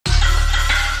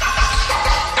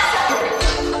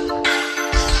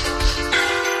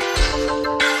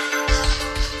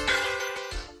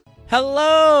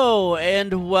Hello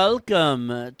and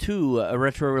welcome to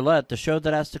Retro Roulette, the show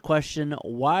that asks the question,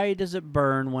 why does it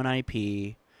burn when I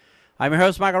pee? I'm your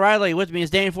host, Michael Riley. With me is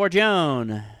Dane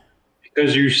Forgione.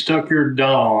 Because you stuck your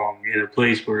dong in a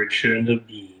place where it shouldn't have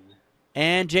been.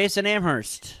 And Jason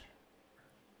Amherst.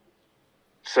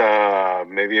 It's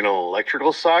maybe an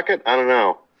electrical socket? I don't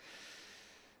know.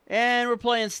 And we're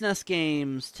playing SNES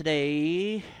games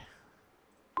today.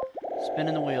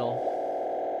 Spinning the wheel.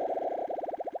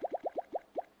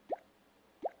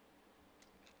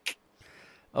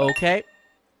 Okay.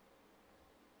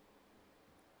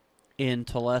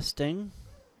 Interesting.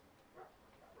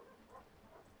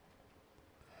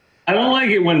 I don't like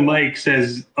it when Mike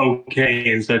says okay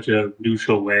in such a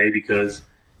neutral way because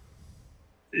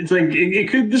it's like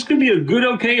this could be a good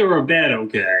okay or a bad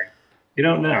okay. You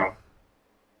don't know.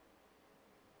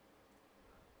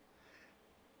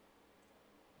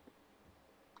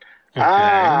 Okay.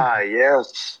 Ah,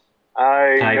 yes.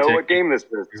 I know what game this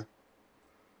is.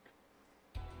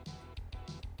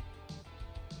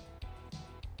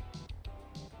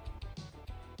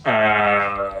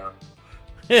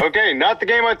 Okay, not the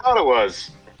game I thought it was.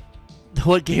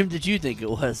 What game did you think it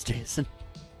was, Jason?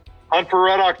 Hunt for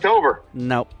Red October.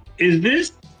 Nope. Is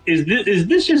this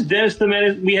just Dennis the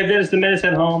Menace? We have Dennis the Menace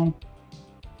at home.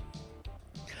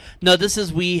 No, this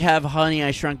is We Have Honey,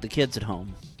 I Shrunk the Kids at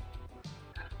Home.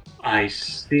 I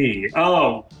see.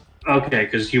 Oh, okay,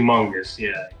 because Humungous.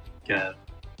 Yeah, got it.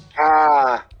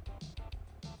 Ah.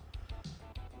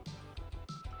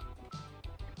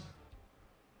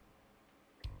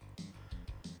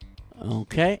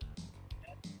 Okay.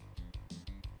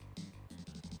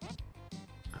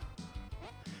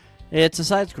 It's a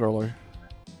side scroller.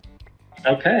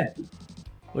 Okay.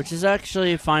 Which is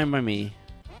actually fine by me.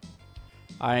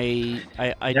 I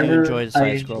do enjoy the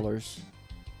side scrollers.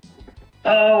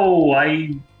 Oh,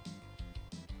 I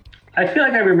feel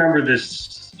like I remember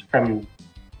this from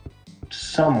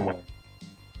somewhere.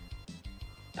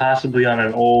 Possibly on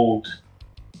an old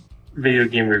video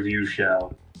game review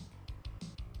show.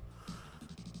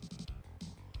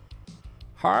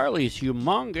 Harley's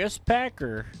Humungous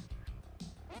Packer.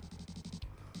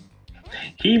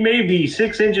 He may be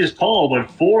 6 inches tall, but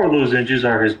 4 of those inches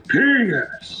are his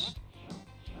penis.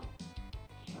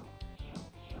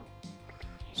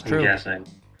 It's true. I'm guessing.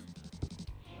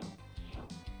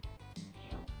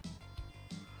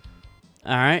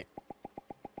 All right.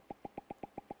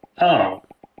 Oh.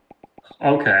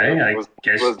 Okay, I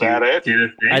guess was that it? did a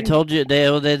thing. I told you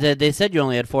they said you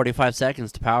only had 45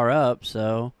 seconds to power up,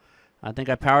 so I think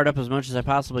I powered up as much as I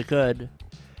possibly could.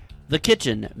 The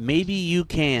kitchen. Maybe you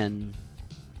can.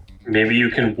 Maybe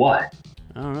you can what?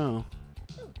 I don't know.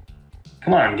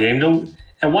 Come on, game. Don't.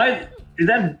 And why is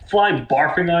that fly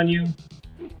barfing on you?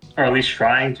 Or at least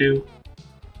trying to?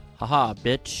 Haha,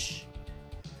 bitch.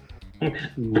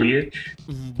 Bitch.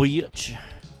 Bitch.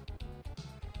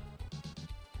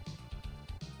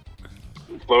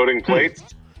 Floating plates.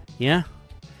 Yeah.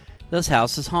 This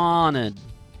house is haunted.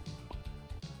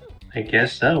 I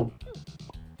guess so.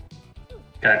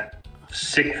 Got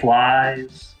sick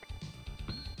flies.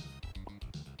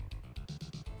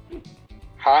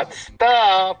 Hot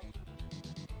stuff.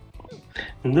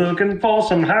 Looking for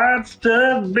some hot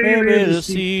stuff, baby, Baby, this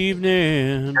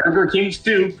evening. Burger King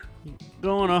stoop.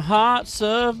 Gonna hot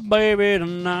stuff, baby,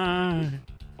 tonight.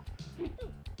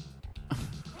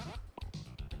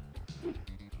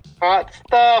 Hot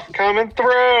stuff coming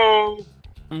through.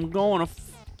 I'm gonna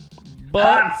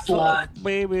Hot butt slut. fuck,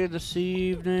 baby, this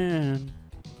evening.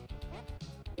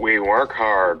 We work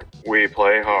hard. We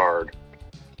play hard.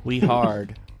 We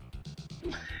hard.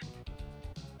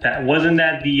 Wasn't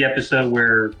that the episode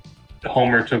where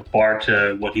Homer took Bart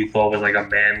to what he thought was like a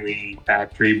manly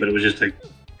factory, but it was just a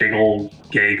big old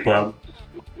gay club?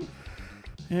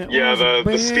 Yeah,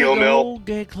 the steel mill. Old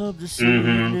gay club this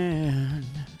evening.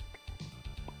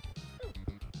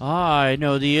 I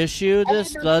know the issue.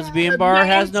 This lesbian bar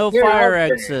has no fire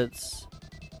exits.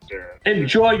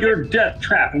 Enjoy your death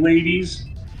trap, ladies.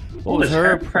 What was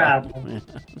her problem?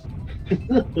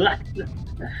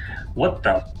 What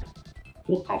the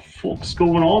fuck's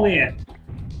going on there?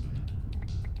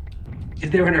 Is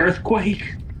there an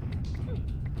earthquake?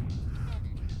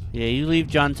 Yeah, you leave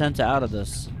John Tenta out of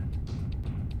this.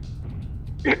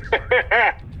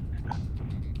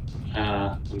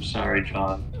 I'm sorry,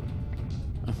 John.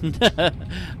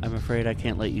 I'm afraid I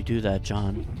can't let you do that,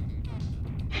 John.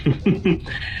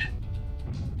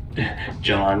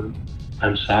 John,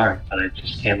 I'm sorry, but I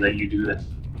just can't let you do that.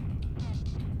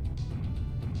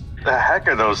 The heck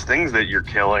are those things that you're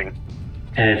killing?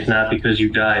 And it's not because you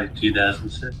died in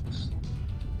 2006.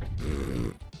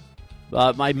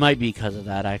 It might be because of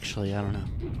that, actually. I don't know.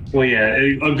 Well, yeah,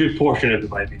 a good portion of it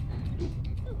might be.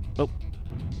 Oh.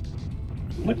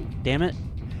 What? Damn it.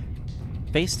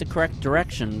 Face the correct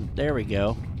direction. There we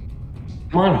go.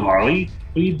 Come on, Harley.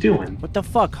 What are you doing? What the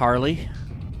fuck, Harley?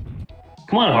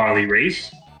 Come on, Harley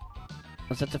race.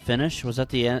 Was that the finish? Was that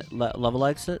the level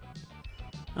exit?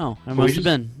 Oh, it We must have just-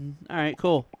 been. Alright,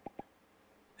 cool.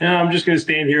 Yeah, I'm just gonna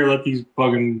stand here and let these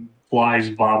fucking flies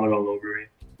vomit all over me.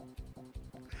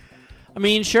 I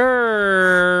mean,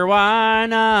 sure, why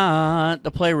not?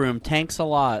 The playroom tanks a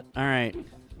lot. Alright.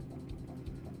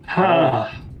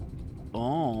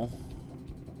 Oh.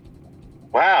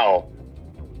 Wow.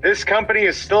 This company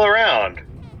is still around.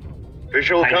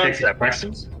 Visual High-tech Concepts.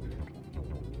 expressions?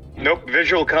 Nope,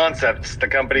 Visual Concepts, the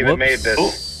company that made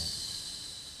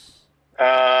this. They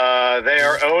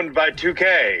are owned by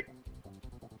 2K.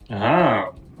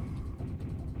 Oh.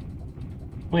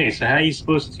 Wait, so how are you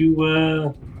supposed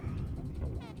to,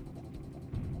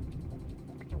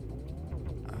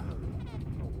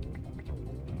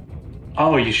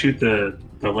 Oh, you shoot the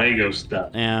Lego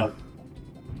stuff. Yeah.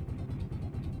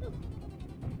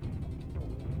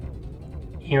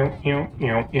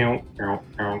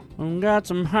 Got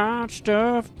some hot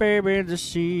stuff, baby,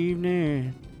 this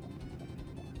evening.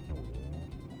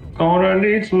 Gonna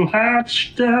need some hot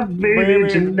stuff, baby, Baby,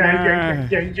 tonight.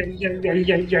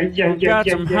 Got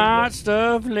some hot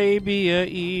stuff, labia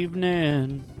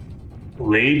evening.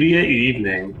 Labia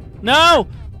evening. No!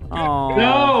 Oh.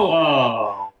 No!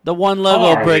 Oh. The one Lego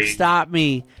Harley. brick stopped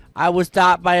me. I was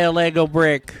stopped by a Lego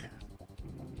brick.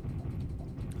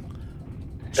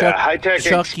 High-Tech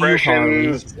Chuck you, Harley.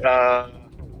 Expressions,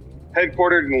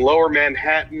 headquartered in Lower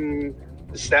Manhattan,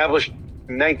 established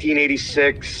in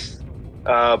 1986,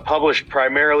 published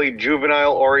primarily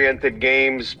juvenile-oriented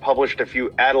games, published a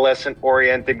few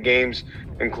adolescent-oriented games,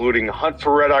 including Hunt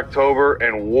for Red October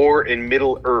and War in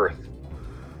Middle-earth,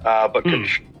 but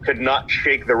could not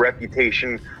shake the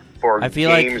reputation for I feel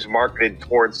like- games marketed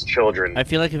towards children. I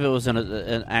feel like if it was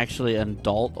an actually an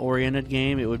adult-oriented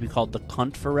game, it would be called The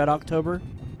Cunt for Red October.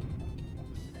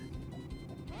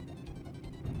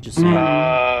 Just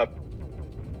saying.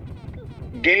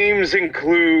 Games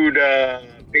include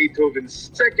Beethoven's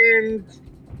Second,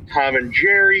 Tom and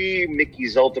Jerry,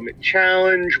 Mickey's Ultimate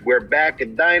Challenge, We're Back, a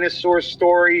Dinosaur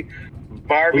Story,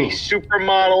 Barbie Ooh.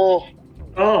 Supermodel,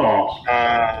 Oh.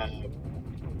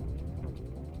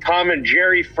 Tom and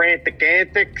Jerry Frantic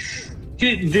Antics,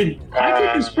 Did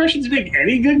High-Tech Expressions make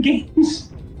any good games?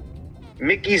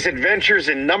 Mickey's Adventures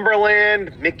in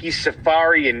Numberland, Mickey's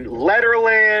Safari in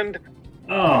Letterland,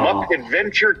 Oh. Muppet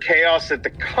Adventure Chaos at the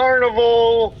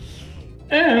Carnival,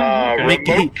 Okay.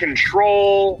 Mickey- Remote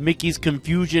Control, Mickey's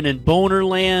Confusion in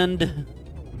Bonerland.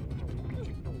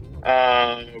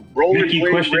 Rollerblade Mickey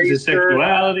questions his Racer,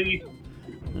 sexuality.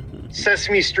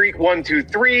 Sesame Street 1, 2,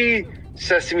 3,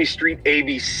 Sesame Street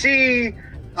ABC,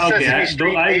 Okay, Sesame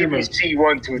Street I remember. ABC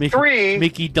 1, 2, 3,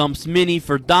 Mickey dumps Minnie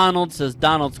for Donald, says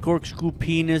Donald's corkscrew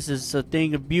penis is a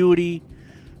thing of beauty.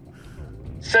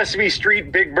 Sesame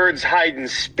Street Big Bird's Hide and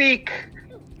Speak,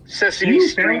 Sesame You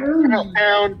Street found-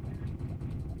 Countdown,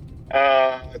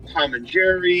 Tom and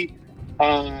Jerry.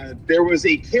 There was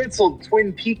a canceled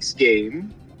Twin Peaks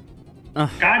game.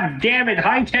 God damn it,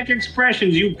 High-Tech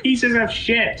Expressions, you pieces of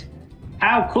shit.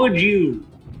 How could you?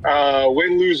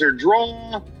 Win, Lose, or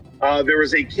Draw. There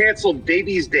was a canceled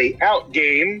Baby's Day Out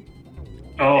game.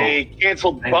 Oh. A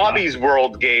canceled Thank Bobby's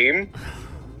World game.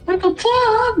 Uncle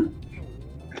Tom!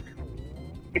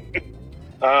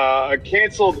 A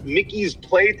canceled Mickey's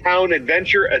Playtown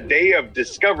Adventure, a Day of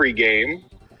Discovery game.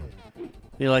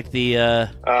 I feel like the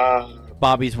Uh,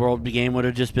 Bobby's World game would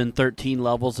have just been 13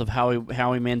 levels of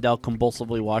Howie Mandel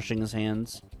convulsively washing his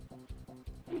hands.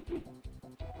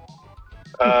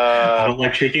 I don't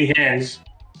like shaking hands.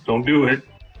 Don't do it.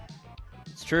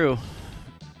 It's true.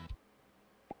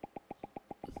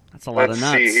 That's a lot let's of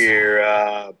nuts. see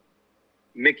here.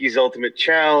 Mickey's Ultimate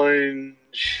Challenge.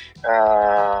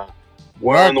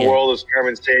 Where in the Rugged. World is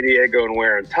Carmen Sandiego, and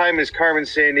Where in Time is Carmen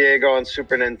Sandiego on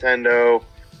Super Nintendo.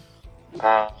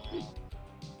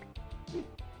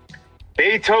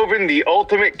 Beethoven, The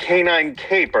Ultimate Canine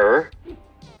Caper.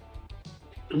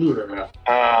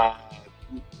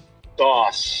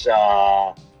 DOS.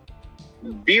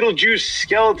 Beetlejuice,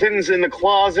 Skeletons in the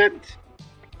Closet.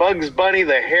 Bugs Bunny,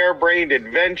 The Harebrained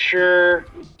Adventure.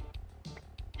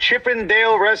 Chip and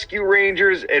Dale Rescue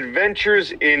Rangers,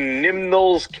 Adventures in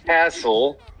Nimnol's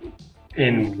Castle.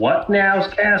 In what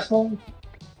now's castle?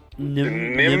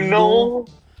 Nimnol?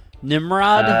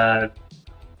 Nimrod?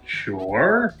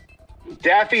 Sure.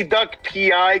 Daffy Duck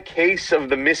PI, Case of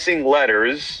the Missing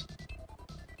Letters.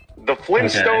 The The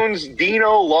Flintstones,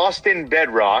 Dino Lost in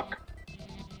Bedrock.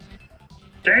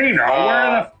 Dino, where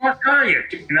the fuck are you,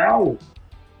 Dino?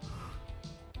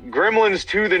 Gremlins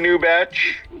 2, The New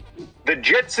Batch. The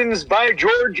Jetsons by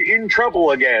George in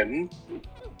Trouble Again.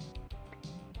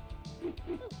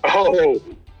 Oh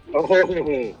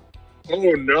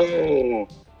no.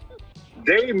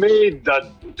 They made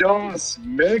the DOS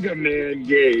Mega Man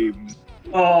games.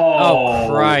 Oh,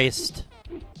 Christ.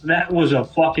 That was a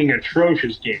fucking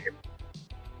atrocious game.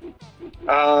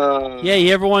 Yeah,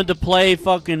 you ever wanted to play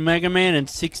fucking Mega Man in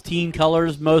 16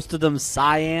 colors, most of them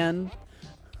cyan?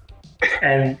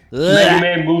 And Mega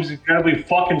Man moves incredibly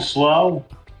fucking slow.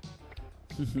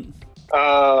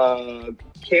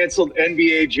 Canceled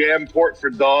NBA Jam port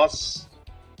for DOS.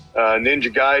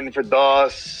 Ninja Gaiden for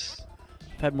DOS.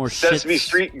 Had more Sesame shits.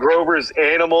 Street Grover's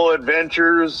Animal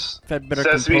Adventures. Had better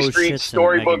Sesame composed Street shits than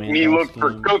Storybook Mega Man Me DOS Look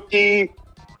for game. Cookie.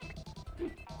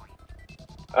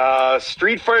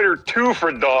 Street Fighter 2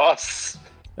 for DOS.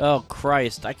 Oh,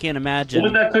 Christ. I can't imagine.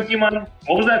 What was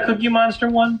that Cookie Monster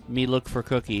one? Me look for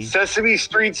cookie. Sesame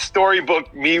Street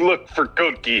Storybook Me Look for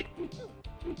Cookie.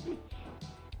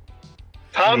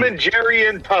 Tom and Jerry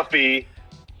and Puffy.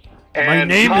 And My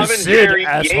name Tom is and Sid, Jerry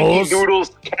assholes. Yankee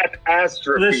Doodle's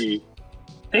Catastrophe.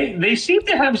 They seem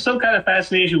to have some kind of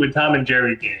fascination with Tom and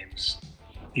Jerry games.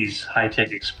 These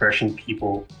high-tech expression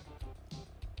people.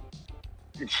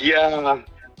 Yeah,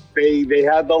 they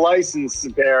had the license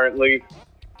apparently.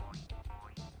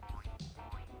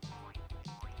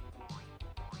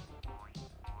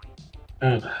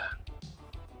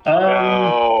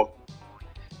 Oh.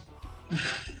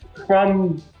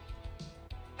 From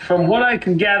what I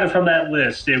can gather from that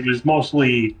list, it was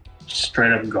mostly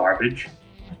straight up garbage.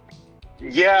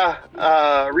 Yeah,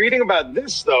 reading about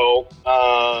this though,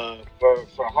 for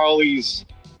Harley's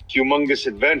Humungous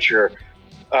Adventure.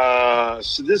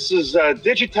 So this is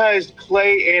digitized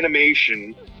clay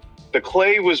animation. The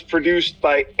clay was produced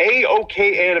by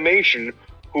A-OK Animation,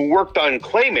 who worked on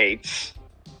Claymates,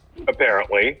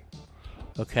 apparently.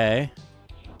 Okay.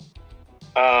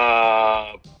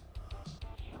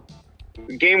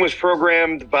 The game was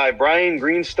programmed by Brian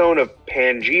Greenstone of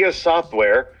Pangea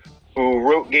Software, who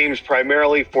wrote games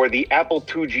primarily for the Apple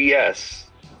IIgs,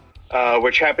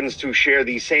 which happens to share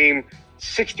the same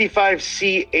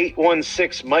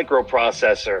 65C816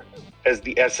 microprocessor as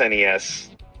the SNES.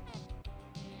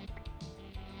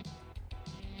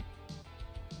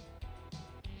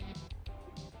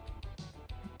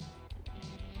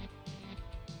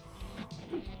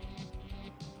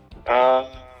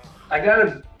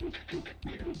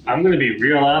 I'm gonna be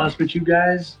real honest with you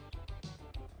guys.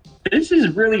 This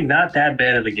is really not that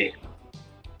bad of a game.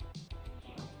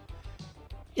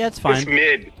 Yeah, it's fine. It's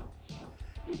mid.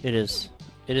 It is.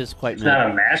 It is quite It's mid.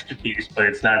 not a masterpiece, but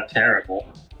it's not terrible.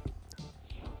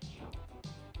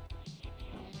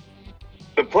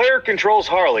 The player controls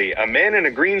Harley, a man in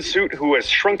a green suit who has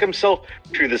shrunk himself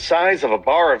to the size of a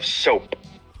bar of soap.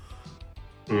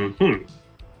 Mm-hmm.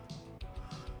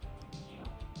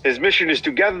 His mission is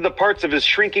to gather the parts of his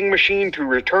shrinking machine to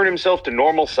return himself to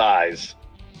normal size.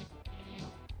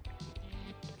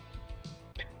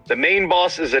 The main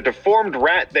boss is a deformed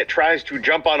rat that tries to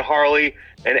jump on Harley,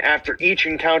 and after each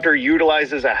encounter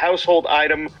utilizes a household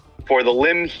item for the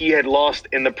limb he had lost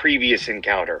in the previous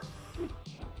encounter.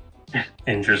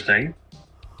 Interesting.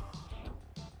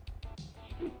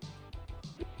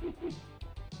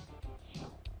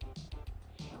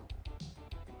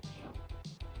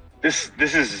 This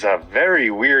is a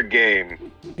very weird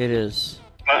game. It is.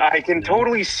 I can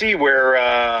totally see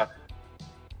where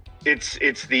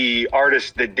it's the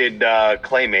artist that did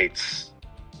Claymates.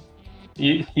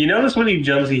 You notice when he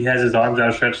jumps, he has his arms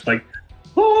outstretched like,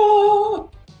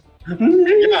 oh! Yeah,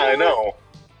 I know.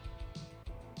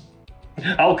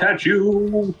 I'll catch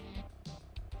you.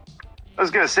 I was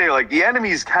gonna say, like, the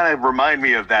enemies kind of remind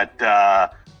me of that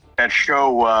that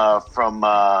show from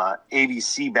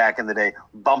ABC back in the day,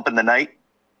 Bump in the Night.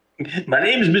 My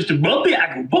name is Mr. Bumpy. I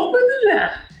can bump in the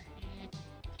night.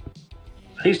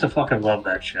 I used to fucking love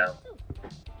that show.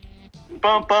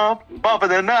 Bump, bump, bump in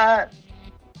the night.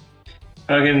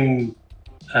 Fucking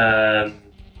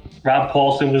Rob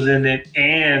Paulson was in it,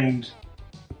 and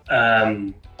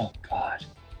oh god,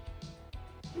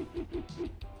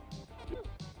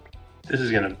 this is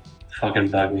gonna fucking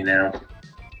bug me now.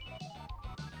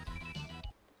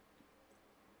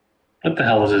 What the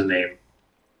hell is his name?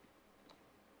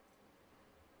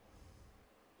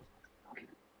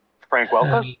 Frank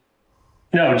Welker?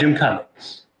 No, Jim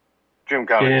Cummings. Jim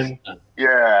Cummings. Jim,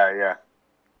 Yeah.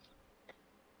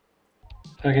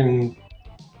 fucking,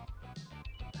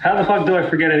 how the fuck do I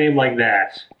forget a name like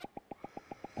that?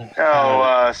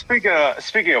 Now, speaking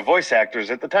of voice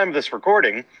actors, at the time of this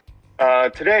recording,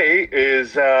 today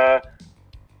is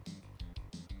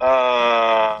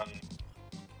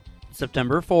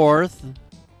September 4th.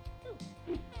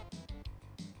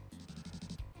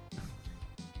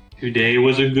 Today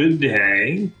was a good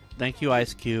day. Thank you,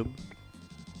 Ice Cube.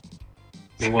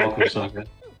 You're welcome, sucker.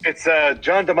 it's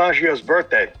John DiMaggio's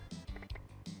birthday.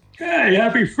 Hey,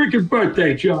 happy freaking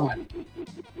birthday, John.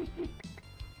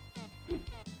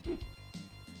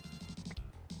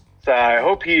 So I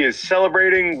hope he is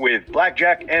celebrating with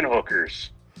blackjack and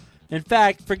hookers. In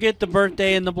fact, forget the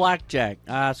birthday and the blackjack.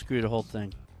 Screw the whole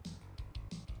thing.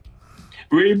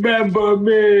 Remember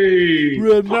me.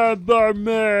 Remember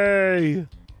me.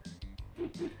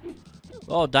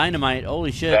 Oh, dynamite.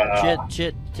 Holy shit.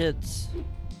 Tits. Tits.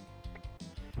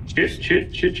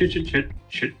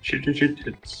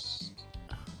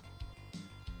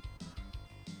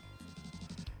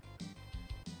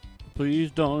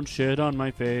 Please don't shit on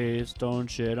my face. Don't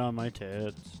shit on my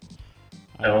tits.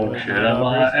 Don't shit on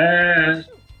my ass.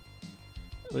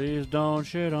 Please don't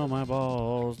shit on my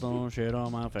balls. Don't shit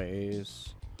on my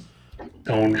face.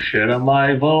 Don't shit on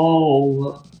my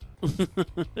vulva.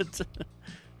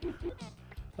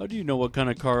 How do you know what kind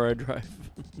of car I drive?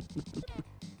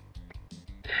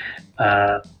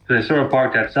 They sort of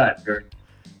parked outside.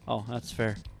 Oh, that's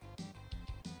fair.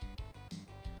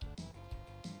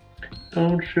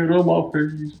 Don't shit on my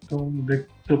face. Don't lick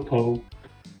the Pope.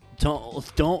 Don't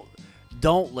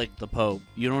lick the Pope.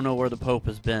 You don't know where the Pope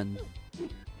has been.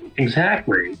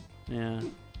 Exactly. Yeah.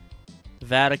 The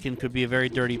Vatican could be a very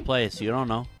dirty place. You don't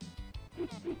know.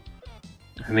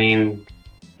 I mean,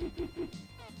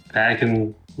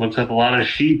 Vatican looks up a lot of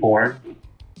she porn.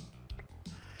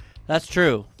 That's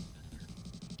true.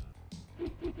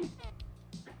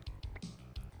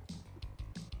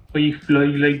 We fly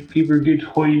like people get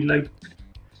high like.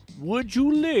 Would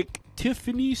you lick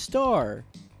Tiffany Star?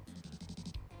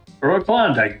 Or a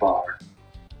Klondike bar.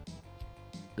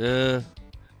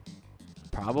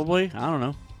 Probably. I don't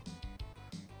know.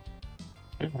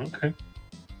 Okay.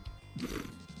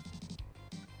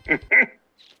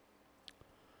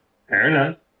 Fair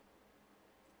enough.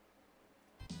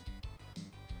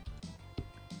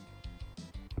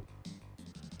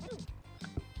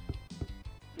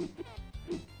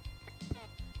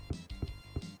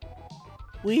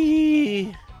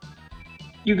 Wee.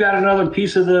 You got another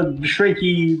piece of the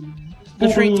shrinky. The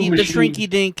machine. shrinky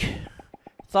dink.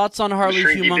 Thoughts on Harley's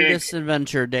Shrinky humongous dink.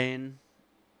 adventure, Dane?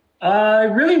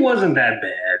 It really wasn't that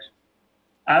bad.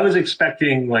 I was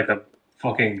expecting like a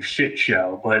fucking shit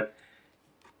show, but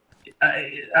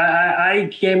I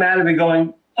came out of it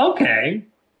going, okay,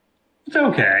 it's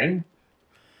okay.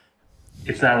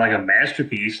 It's not like a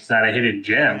masterpiece. It's not a hidden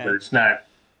gem, Okay. but it's not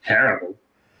terrible.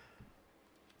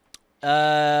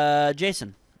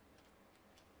 Jason.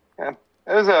 Yeah.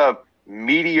 It was a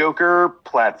mediocre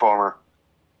platformer.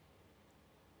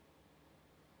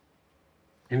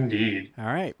 Indeed. All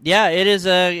right. Yeah, it is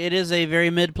a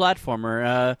very mid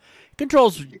platformer.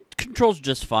 Controls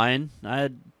just fine. I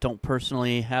don't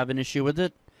personally have an issue with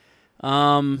it.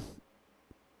 There's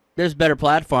better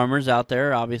platformers out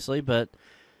there, obviously, but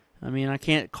I mean, I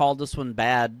can't call this one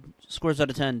bad. Scores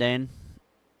out of 10, Dane.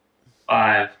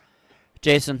 5.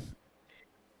 Jason.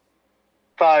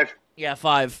 5. Yeah,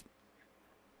 5.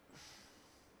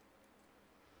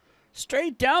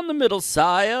 Straight down the middle,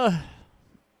 sire.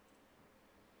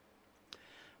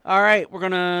 All right, we're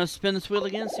going to spin this wheel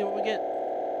again, see what we get.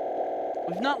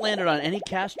 We've not landed on any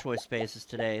cast choice spaces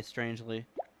today, strangely.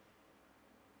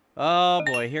 Oh,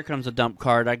 boy, here comes a dump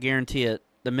card. I guarantee it.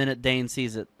 The minute Dane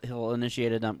sees it, he'll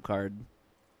initiate a dump card.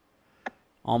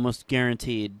 Almost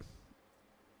guaranteed.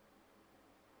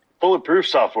 Bulletproof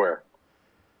software.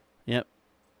 Yep.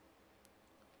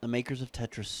 The makers of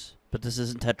Tetris. But this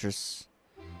isn't Tetris.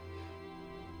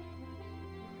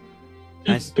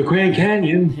 Nice. The Grand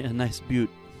Canyon. Yeah, nice butte.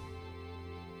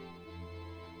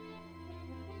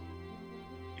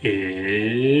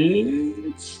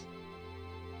 It's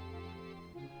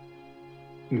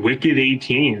Wicked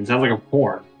 18. Sounds like a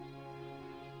porn.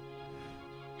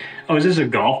 Oh, is this a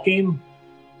golf game?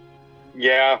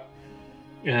 Yeah.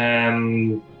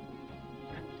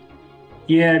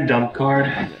 Yeah, dump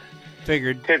card.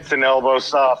 Figured. Tits and elbows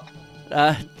soft.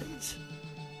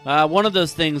 One of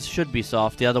those things should be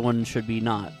soft. The other one should be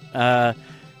not.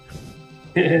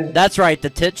 That's right.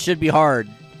 The tits should be hard.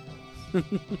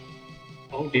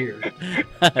 Oh dear.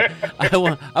 I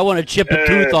want to chip a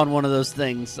tooth on one of those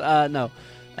things. No.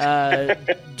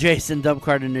 Jason, dump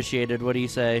card initiated. What do you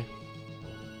say?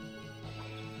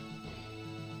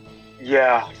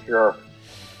 Yeah, sure.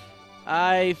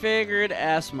 I figured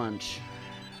ass munch.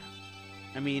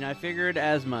 I mean, I figured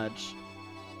as much.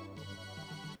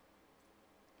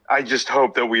 I just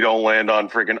hope that we don't land on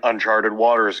freaking uncharted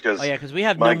waters because Oh yeah, because we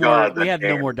have my no God, more. We that have no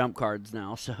game- more dump cards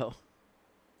now, so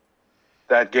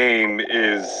that game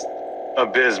is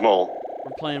abysmal.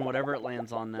 we're playing whatever it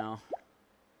lands on now.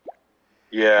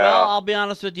 Yeah. Well, I'll be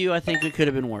honest with you. I think it could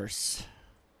have been worse.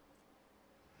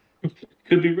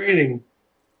 Could be raining.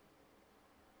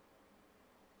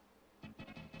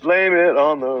 Blame it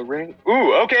on the rain.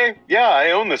 Ooh, okay. Yeah,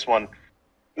 I own this one.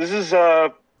 This is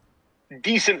a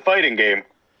decent fighting game.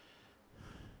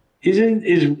 Isn't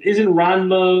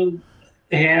Ranma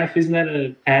half? Isn't that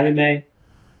an anime?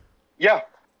 Yeah.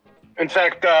 In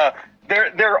fact,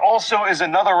 there also is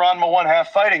another Ranma 1/2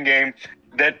 fighting game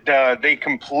that they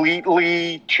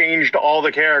completely changed all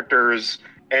the characters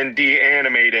and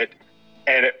de-animate it,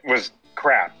 and it was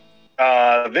crap.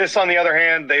 This, on the other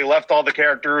hand, they left all the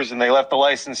characters and they left the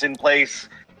license in place,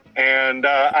 and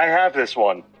I have this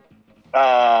one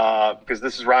because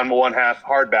this is Ranma 1/2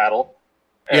 Hard Battle,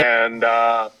 Yep.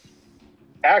 and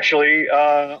actually,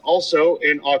 also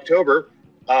in October,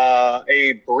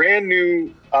 a brand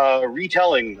new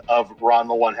retelling of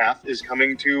Ranma 1/2 is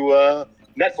coming to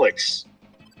Netflix,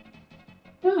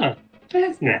 Oh,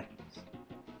 that's nice.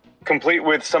 complete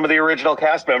with some of the original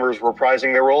cast members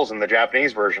reprising their roles in the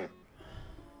Japanese version.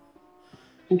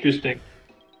 Interesting.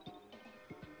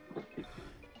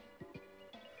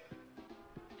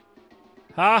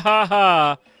 Ha ha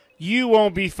ha! You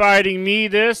won't be fighting me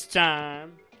this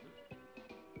time.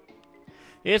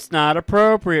 It's not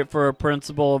appropriate for a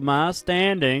principal of my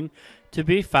standing to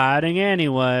be fighting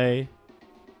anyway.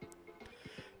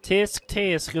 Tisk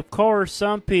tisk, of course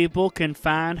some people can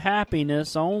find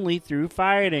happiness only through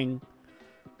fighting.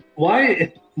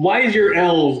 Why does your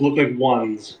L's look like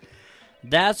ones?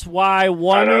 That's why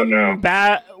one I don't know. in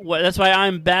that's why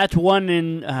I'm bat one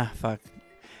in fuck.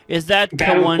 Is that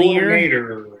Battle one ear?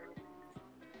 coordinator.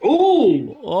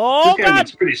 Ooh! Oh This guy god!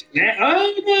 looks pretty snap.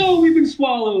 Oh no, we've been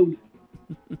swallowed.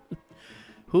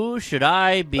 Who should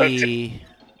I be?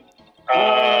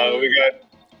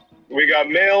 We got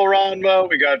male Ranma,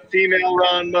 we got female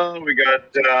Ranma, we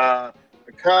got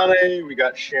Akane, we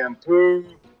got Shampoo,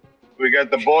 we got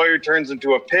the boy who turns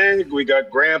into a pig, we got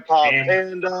Grandpa Man.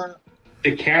 Panda.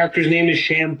 The character's name is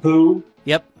Shampoo.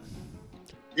 Yep.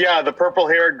 Yeah, the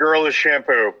purple-haired girl is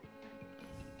Shampoo.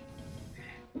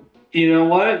 You know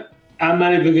what? I'm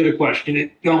not even going to question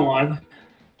it. Go on.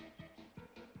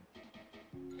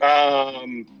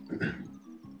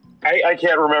 I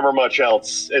can't remember much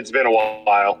else. It's been a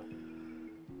while.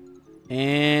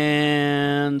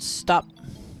 And stop.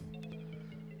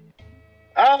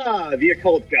 Ah, the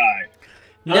occult guy.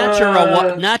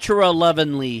 Natura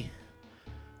Lovenly.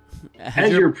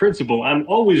 As your principal, I'm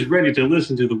always ready to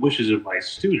listen to the wishes of my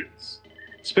students.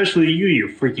 Especially you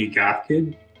freaky goth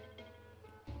kid.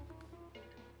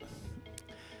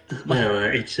 Well,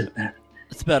 it's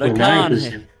about a when I was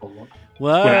Akane. in-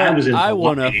 Well, when I was in I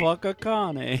want to Hawaii- fuck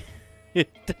Akane.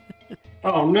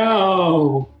 Oh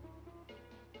no!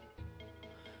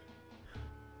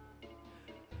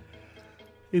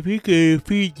 If you could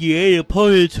feed the 8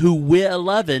 opponents who wit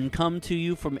 11 come to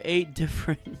you from 8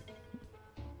 different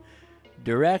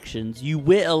directions, you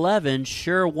wit 11,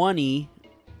 sure one-y,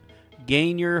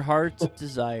 gain your heart's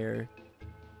desire.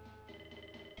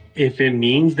 If it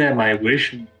means that my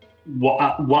wish,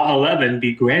 wa 11,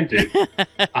 be granted,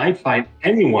 I'd find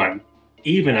anyone,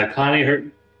 even Akane her.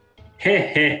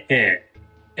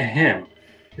 Ahem.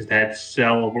 Is that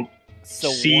So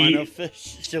See- one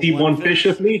fish. see one fish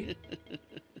of me?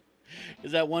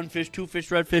 Is that one fish, two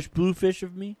fish, red fish, blue fish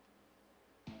of me?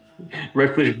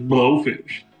 Red fish,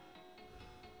 blowfish.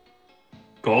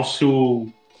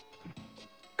 Gosun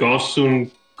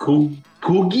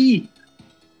Kugi.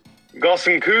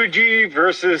 Gosen Kuji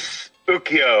versus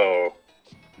Ukyo.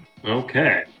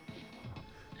 Okay.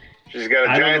 She's got a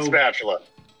I don't giant know. spatula.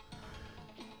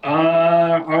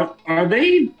 Are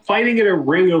they fighting in a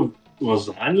ring of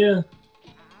lasagna?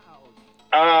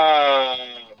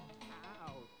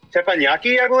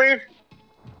 Teppanyaki, I believe?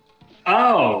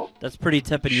 Oh, That's pretty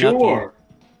teppanyaki. sure.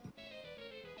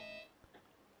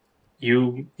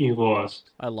 You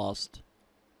lost. I lost.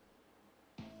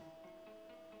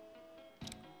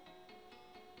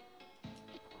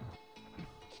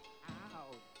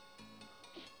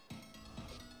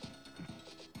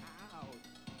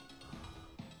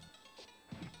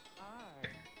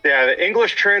 Yeah, the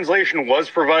English translation was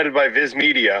provided by Viz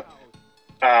Media,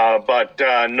 but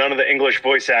none of the English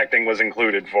voice acting was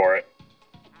included for it.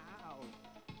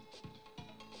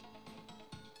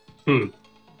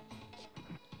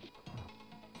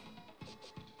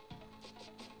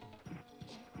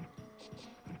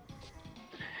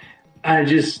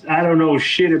 I don't know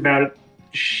shit about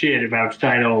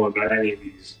Shinola about any of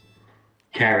these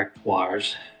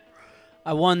characters.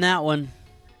 I won that one.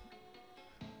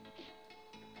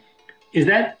 Is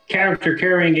that character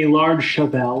carrying a large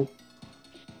shovel?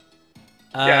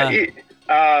 Yeah,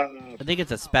 I think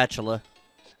it's a spatula.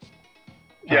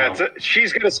 yeah.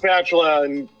 She's got a spatula,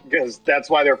 and because that's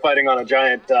why they're fighting on a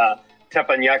giant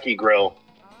teppanyaki grill.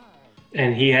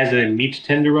 And he has a meat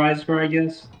tenderizer, I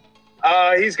guess.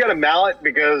 He's got a mallet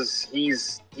because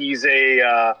he's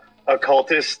a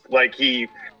occultist. Like, he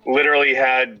literally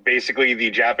had basically the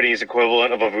Japanese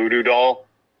equivalent of a voodoo doll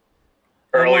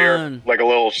earlier, like a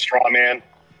little straw man.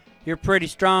 You're pretty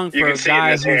strong You for can a see in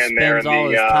guy his who hand there spends all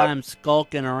the, his time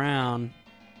skulking around.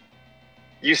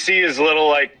 You see his little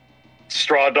like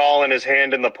straw doll in his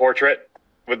hand in the portrait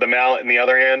with the mallet in the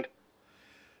other hand.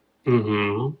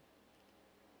 Mm-hmm.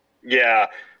 Yeah,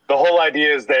 the whole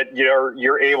idea is that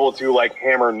you're able to like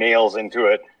hammer nails into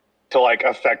it to like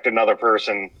affect another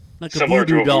person, Like similar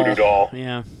to a voodoo doll.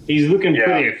 Yeah. He's looking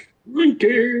pretty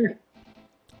freaky.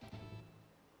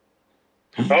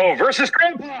 Oh, versus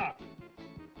Grandpa!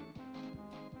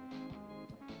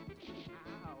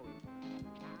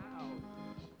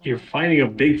 You're fighting a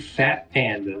big fat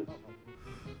panda.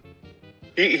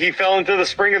 He fell into the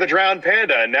spring of the drowned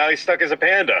panda, and now he's stuck as a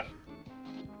panda.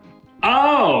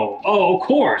 Oh, of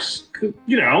course.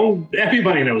 You know,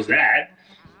 everybody knows that.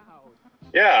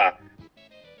 Yeah.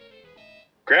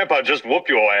 Grandpa just whooped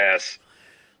your ass.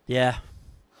 Yeah.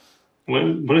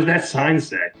 What does that sign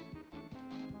say?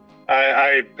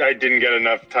 I didn't get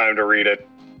enough time to read it.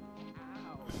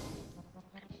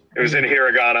 It was in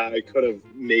hiragana. I could have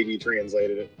maybe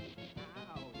translated it.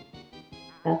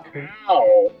 Okay.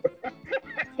 Ow.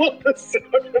 What the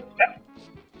sound of that?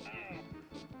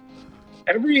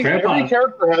 Every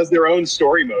character has their own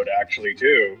story mode, actually,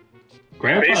 too.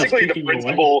 Grandpa's Basically,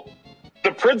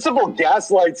 the principal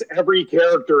gaslights every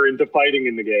character into fighting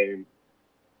in the game.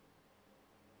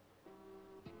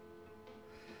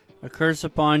 A curse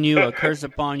upon you, a curse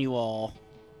upon you all.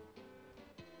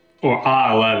 Or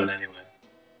A11, anyway.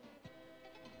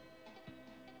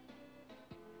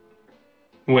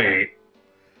 Wait.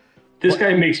 This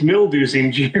guy makes mildew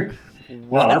seem cheer.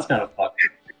 Wow, that's kind of fucked.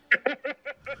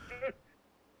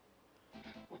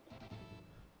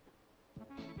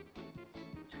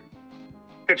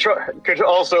 Could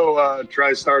also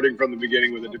try starting from the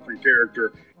beginning with a different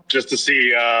character just to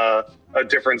see a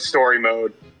different story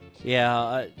mode.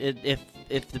 Yeah,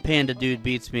 if the panda dude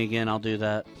beats me again, I'll do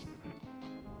that.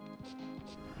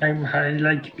 I'm high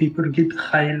like people get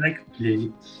high like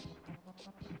plates.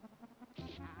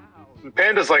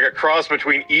 Panda's like a cross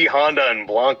between E Honda and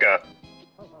Blanca.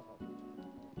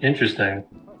 Interesting.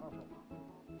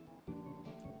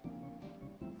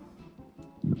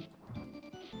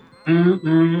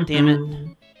 Damn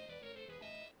it.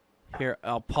 Here,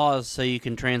 I'll pause so you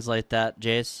can translate that,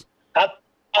 Jace.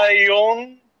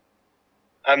 Ayon?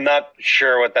 I'm not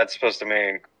sure what that's supposed to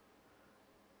mean.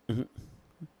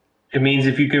 It means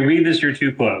if you can read this, you're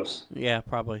too close. Yeah,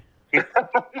 probably.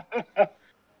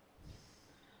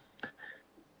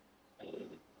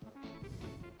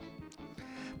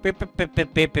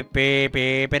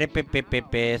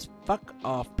 Fuck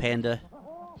off, panda.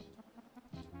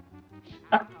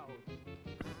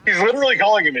 He's literally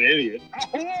calling him an idiot.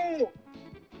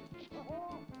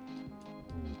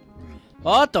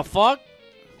 What the fuck?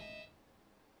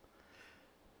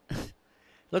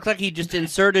 Looks like he just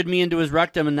inserted me into his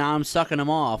rectum and now I'm sucking him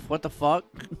off. What the fuck?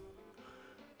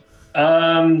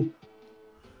 Yeah,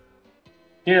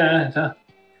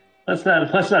 let's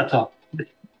not talk.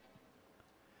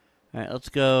 Alright, let's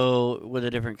go with a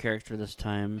different character this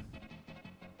time.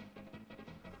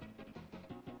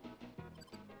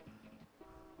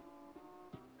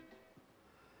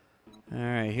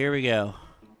 Alright, here we go.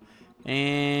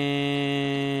 And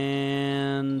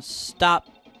stop.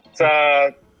 It's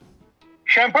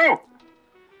shampoo.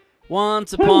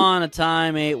 Once upon a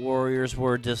time, 8 warriors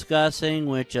were discussing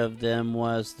which of them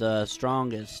was the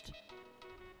strongest.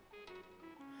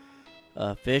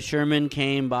 A fisherman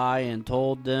came by and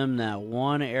told them that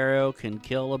 1 arrow can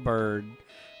kill a bird,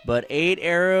 but 8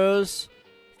 arrows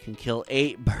can kill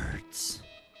 8 birds.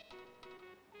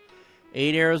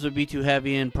 8 arrows would be too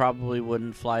heavy and probably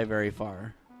wouldn't fly very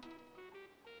far.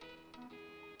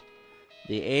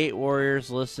 The 8 warriors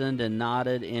listened and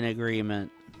nodded in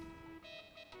agreement.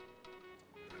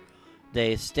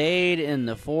 They stayed in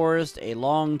the forest a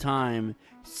long time,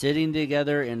 sitting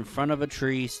together in front of a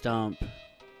tree stump.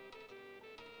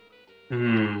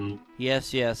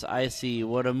 Yes, I see.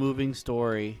 What a moving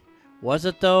story. Was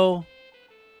it, though?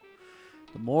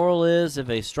 The moral is, if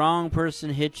a strong person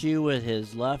hits you with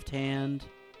his left hand,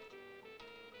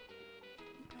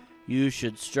 you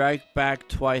should strike back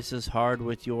twice as hard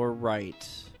with your right.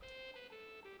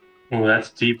 Oh,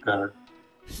 that's deep, man.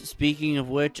 Speaking of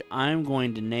which, I'm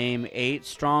going to name 8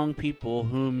 strong people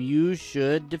whom you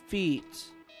should defeat.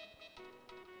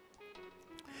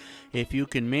 If you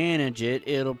can manage it,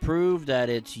 it'll prove that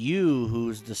it's you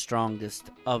who's the strongest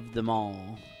of them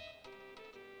all.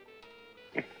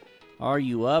 Are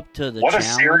you up to the What a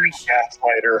challenge? serious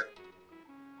gaslighter.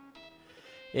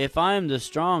 If I'm the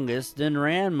strongest, then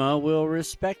Ranma will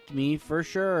respect me for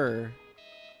sure.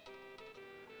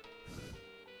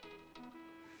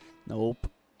 Nope.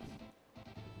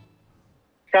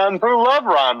 Kanpu love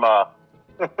Ranma.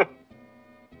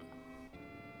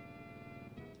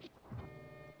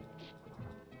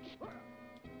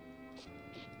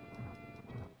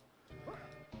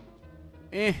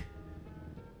 Eh.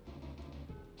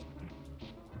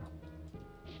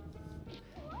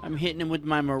 I'm hitting him with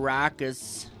my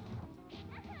maracas.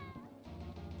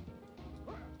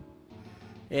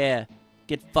 Yeah.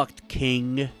 Get fucked,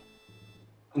 king.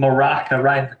 Maraca,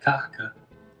 right the caca.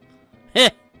 Heh.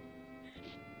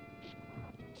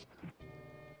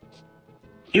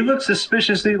 He looks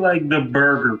suspiciously like the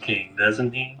Burger King,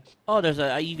 doesn't he? Oh, there's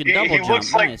a you can He double jump.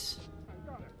 looks like- Nice.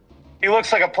 He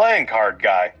looks like a playing card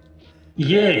guy.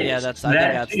 Yes, Yeah, I think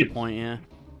that's the point. Yeah.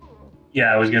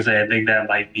 Yeah, I was gonna say I think that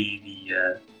might be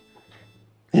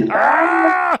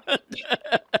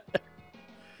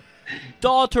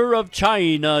Daughter of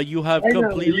China, you have I know,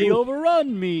 completely you-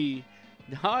 overrun me.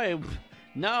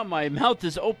 Now my mouth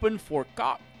is open for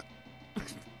cock.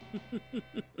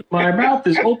 my mouth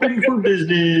is open for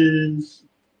business.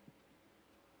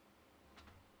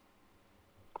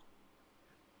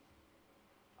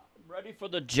 I'm ready for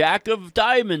the jack of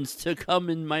diamonds to come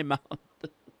in my mouth.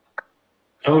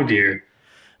 Oh dear.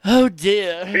 Oh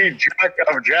dear. Be jack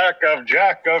of, jack of,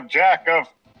 jack of, jack of.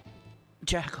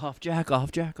 Jack off, jack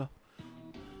off, jack off.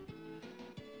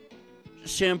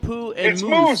 Shampoo and It's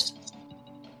mousse. Moose.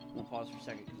 I'll pause for a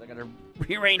second because I gotta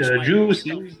rearrange The my juice.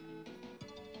 stuff.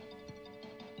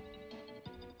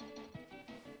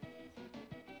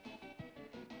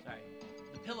 Sorry.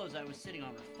 The pillows I was sitting on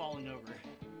are falling over.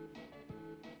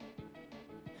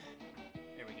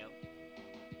 There we go.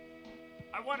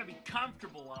 I want to be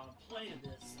comfortable while I'm playing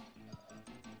this.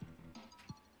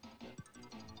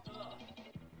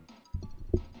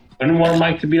 I didn't want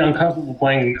Mike to be uncomfortable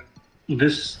playing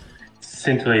this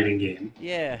scintillating game.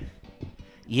 Yeah.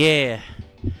 Yeah.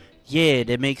 Yeah,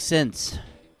 that makes sense.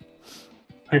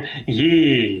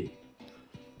 Yeah.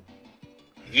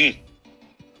 Yee.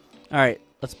 Alright,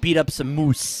 let's beat up some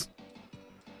moose.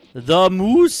 The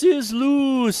moose is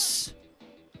loose.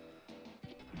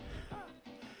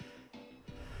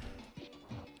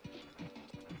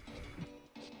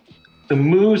 The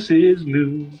moose is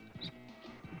loose.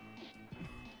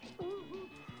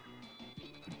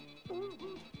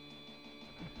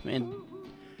 Man,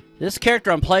 this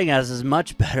character I'm playing as is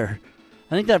much better.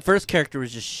 I think that first character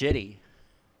was just shitty.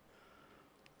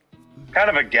 Kind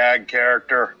of a gag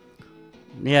character.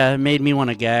 Yeah, it made me want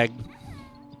to gag.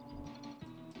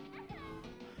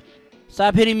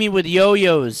 Stop hitting me with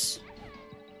yo-yos.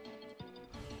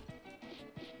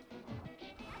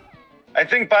 I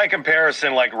think by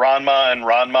comparison, like Ranma and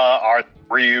Ranma are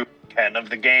Ryu 10 of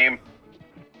the game.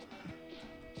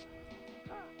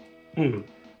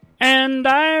 And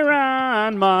I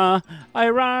run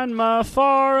ma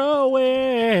far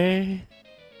away.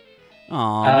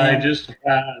 Aw, I man. just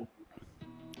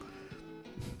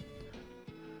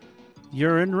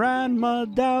You're in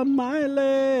Ranma down my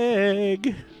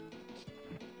leg.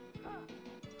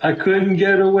 I couldn't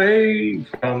get away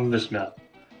from the smell.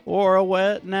 Or a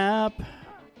wet nap.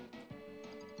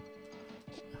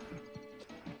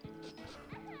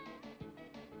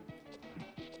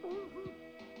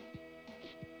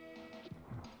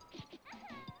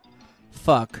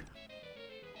 Fuck.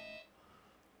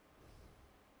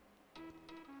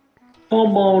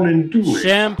 Come on and do it.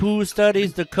 Shampoo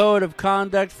studies the code of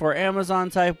conduct for Amazon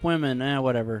type women.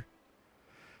 Whatever.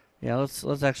 Yeah,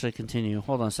 let's actually continue.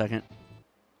 Hold on a second.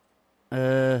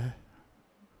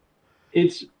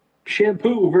 It's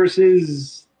shampoo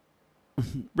versus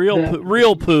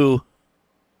Real poo.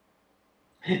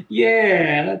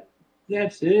 yeah.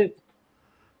 That's it.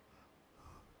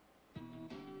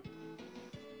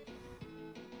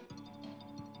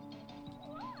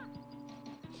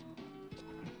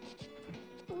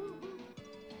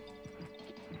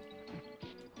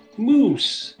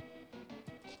 Moose.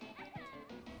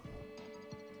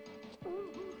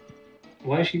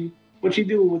 What's she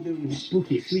doing with them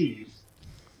spooky sleeves?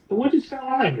 What just fell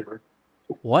out of her?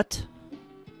 What?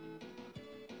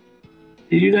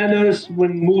 Did you not notice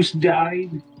when Moose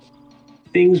died,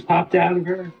 things popped out of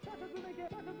her?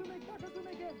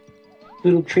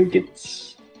 Little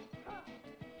trinkets.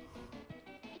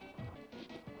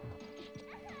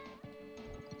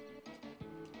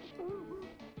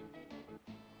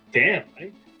 Damn,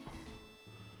 right?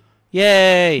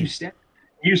 Yay!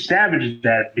 You savaged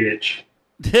that bitch.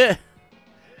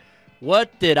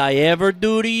 What did I ever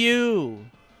do to you?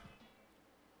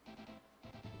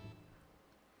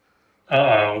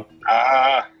 Uh-oh.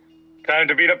 Time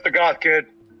to beat up the goth kid.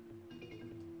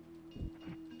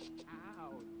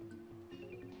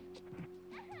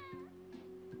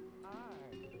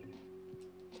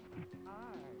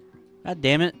 God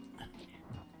damn it.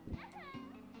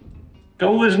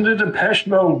 Don't listen to Depeche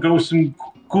Mode, go some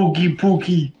Googie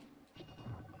Pookie.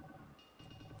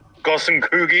 Go some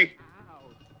Coogie.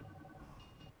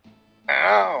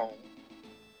 Ow.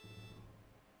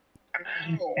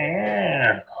 Ow.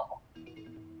 Yeah.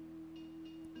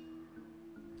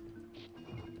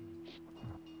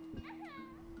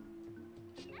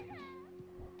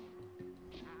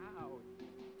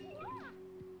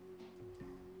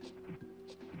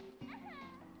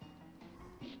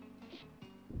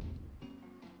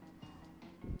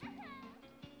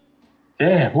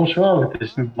 Damn, what's wrong with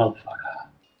this motherfucker?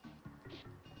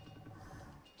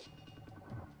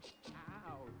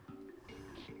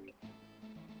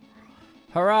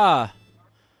 Hurrah!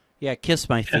 Yeah, kiss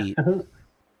my feet.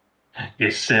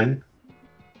 You sim.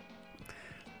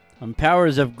 My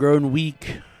powers have grown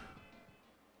weak.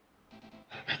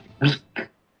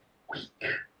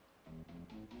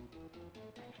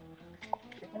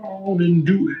 Oh, then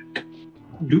do it.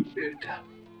 Do it.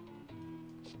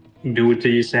 Do it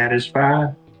till you're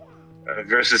satisfied.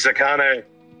 Versus Akane.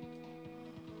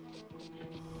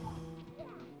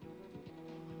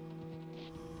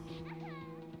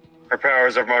 Her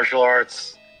powers of martial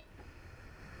arts.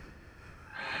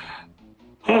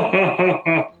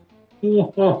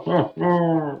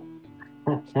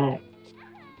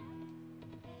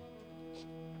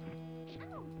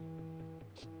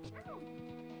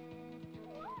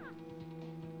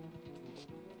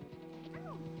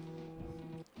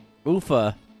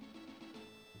 Oofa.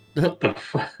 What the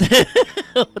fuck?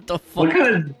 What the fuck?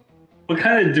 What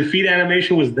kind of defeat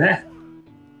animation was that?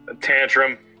 A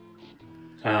tantrum.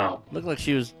 Oh. Looked like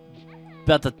she was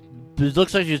about to. It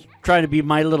looks like she was trying to be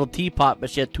My Little Teapot, but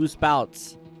she had two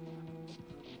spouts.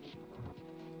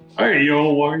 Hey yo.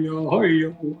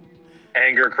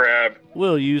 Anger crab.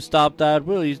 Will you stop that?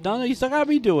 Will you? No, you still gotta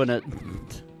be doing it.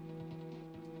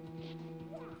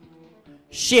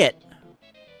 Shit.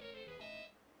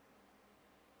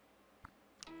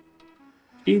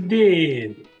 He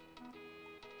did.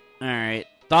 All right.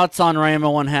 Thoughts on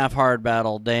Ranma 1/2 hard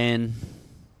battle, Dane?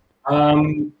 I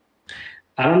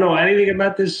don't know anything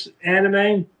about this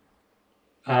anime.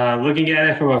 Looking at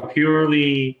it from a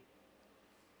purely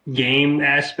game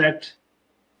aspect,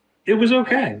 it was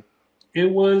okay.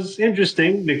 It was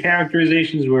interesting. The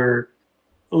characterizations were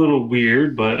a little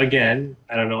weird, but again,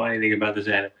 I don't know anything about this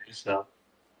anime, so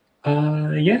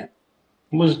yeah, it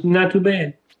was not too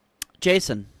bad.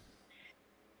 Jason.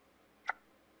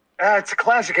 It's a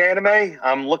classic anime.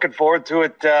 I'm looking forward to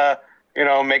it.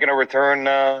 Making a return.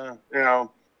 Yeah,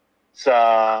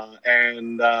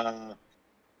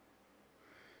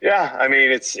 I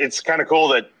mean, it's kind of cool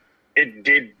that it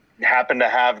did happen to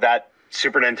have that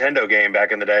Super Nintendo game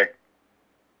back in the day.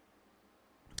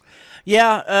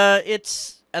 Yeah,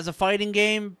 it's as a fighting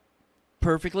game,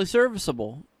 perfectly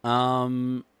serviceable.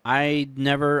 I'm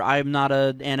not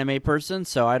an anime person,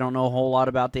 so I don't know a whole lot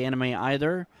about the anime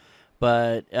either.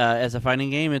 But as a fighting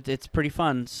game, it's pretty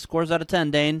fun. Scores out of 10,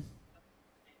 Dane.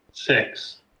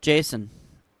 6. Jason.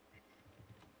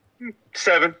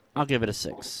 7. I'll give it a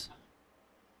 6.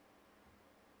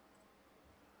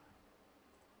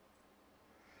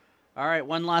 All right,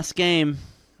 one last game.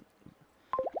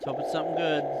 Let's hope it's something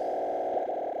good.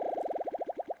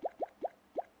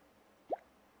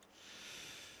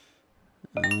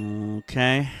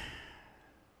 Okay.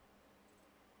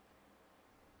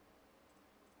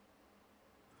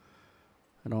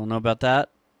 I don't know about that,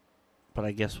 but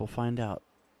I guess we'll find out.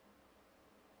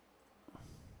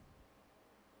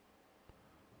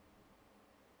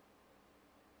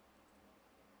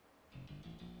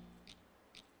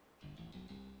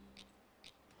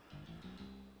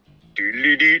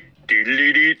 Doodly-dee,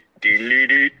 doodly-dee,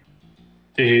 doodly-dee.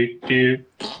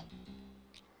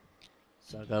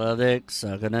 Sucking a dick,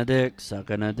 sucking a dick,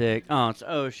 sucking a dick. Oh, it's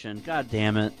Ocean. God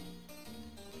damn it.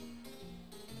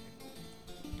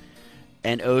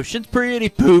 And Ocean's pretty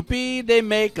poopy. They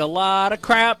make a lot of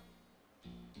crap.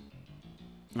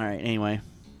 All right. Anyway.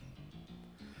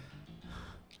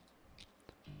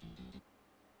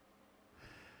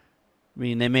 I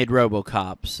mean, they made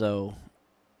RoboCop, so.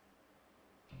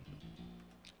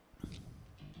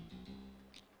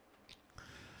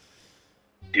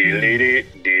 Delete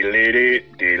it, delete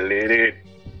it, delete it.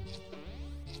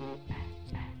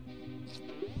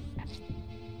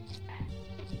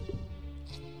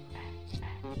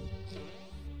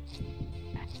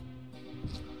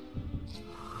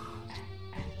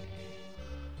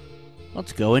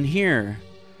 Let's go in here.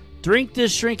 Drink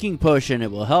this shrinking potion.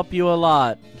 It will help you a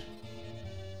lot.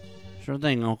 Sure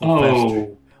thing, Uncle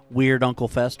Fester. Weird Uncle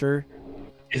Fester.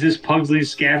 Is this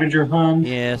Pugsley's scavenger hunt?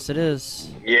 Yes, it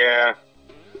is. Yeah.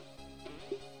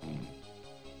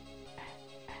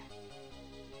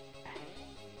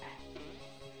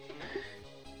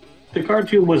 The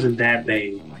cartoon wasn't that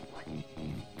bad.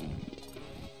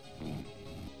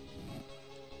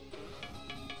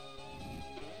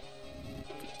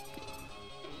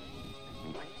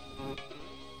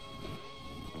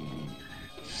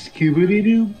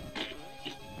 Scooby-Doo.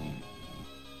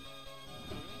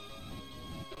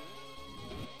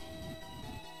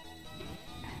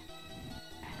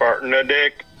 Farting a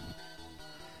dick.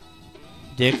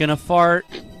 Dick and a fart.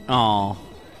 Aw.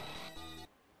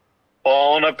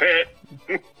 Fall in a pit.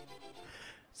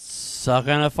 Sucking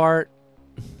a fart.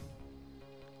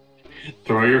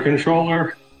 Throw your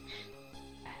controller.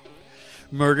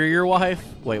 Murder your wife.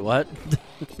 Wait, what?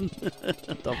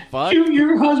 The fuck? Shoot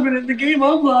your husband in the game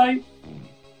of life.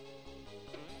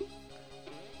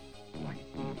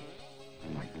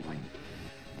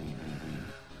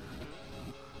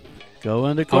 Go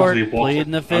into court, Pugsley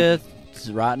pleading the fifth,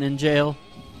 rotting in jail.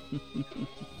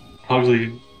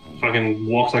 Pugsley fucking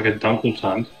walks like a Dunkle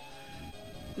Hunt.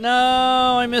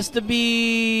 No, I missed a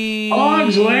bee.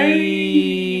 Pugsley!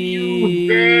 You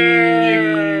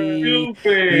big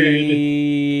stupid.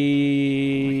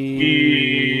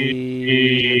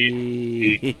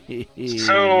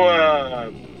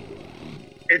 So,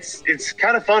 it's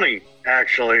kind of funny,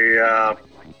 actually,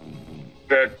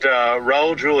 that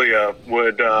Raul Julia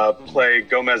would play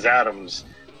Gomez Adams,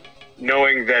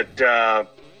 knowing that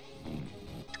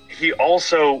he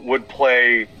also would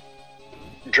play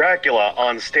Dracula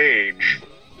on stage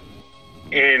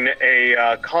in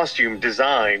a costume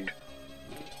designed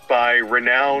by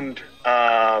renowned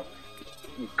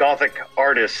Gothic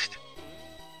artist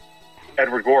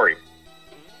Edward Gorey.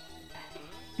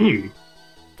 I'm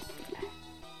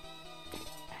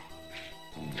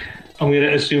going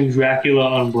to assume Dracula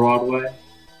on Broadway.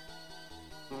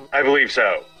 I believe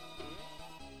so.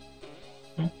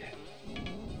 Okay.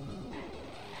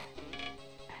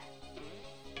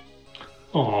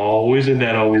 Oh, isn't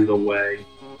that always the way?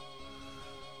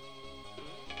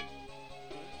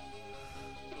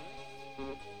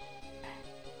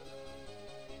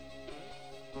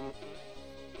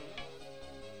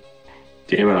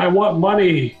 Damn it, I want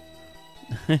money.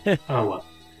 Oh, well.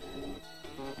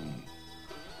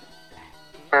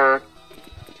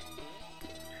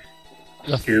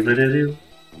 Scooby-Doo.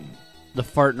 The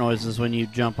fart noise is when you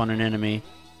jump on an enemy.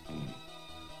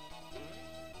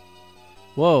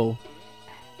 Whoa.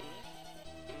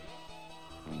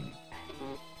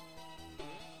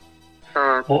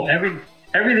 Well,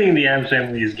 everything in the Addams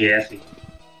Family is gassy.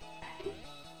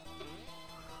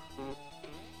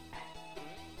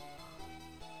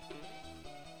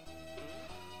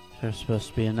 There's supposed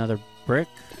to be another brick.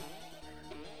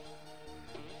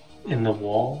 In the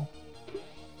wall.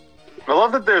 I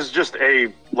love that there's just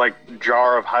a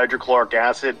jar of hydrochloric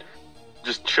acid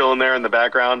just chilling there in the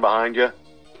background behind you.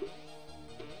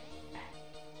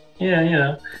 Yeah, you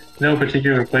know, no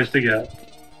particular place to go.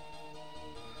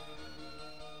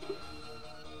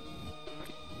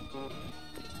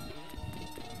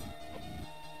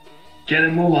 Get a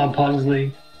move on,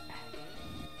 Pugsley.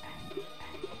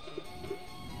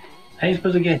 How you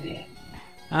supposed to get there?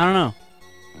 I don't know.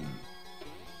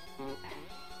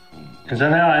 And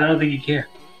somehow I don't think you care.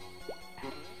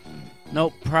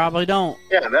 Nope, probably don't.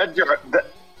 Yeah,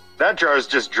 that jar is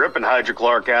just dripping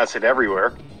hydrochloric acid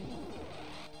everywhere.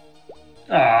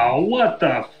 Oh, what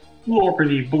the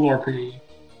blorpity.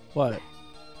 What?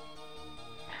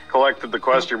 Collected the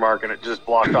question mark and it just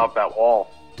blocked off that wall.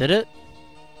 Did it?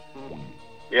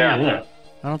 Yeah. Look.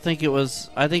 I don't think it was.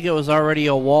 I think it was already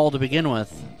a wall to begin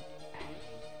with.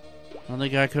 I don't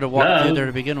think I could have walked through there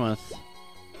to begin with.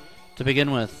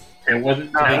 It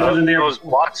wasn't. No, It wasn't there. those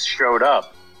blocks showed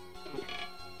up.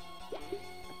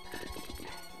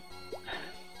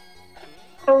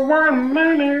 For 1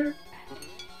 minute.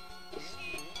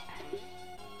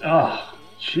 Oh,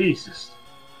 Jesus.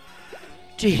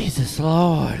 Jesus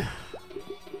Lord.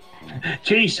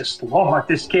 Jesus Lord,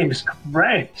 this game is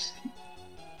crazy.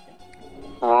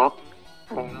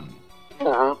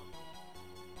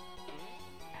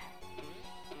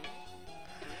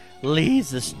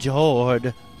 Lisa's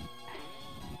Jord.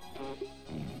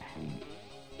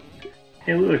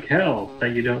 Hey, look, hell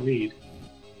that you don't need.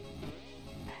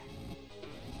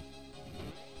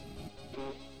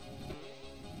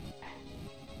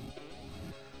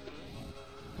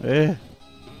 Eh.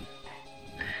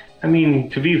 I mean,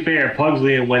 to be fair,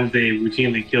 Pugsley and Wednesday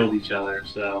routinely killed each other,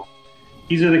 so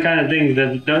these are the kind of things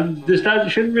that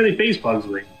shouldn't really face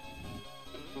Pugsley.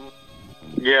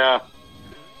 Yeah.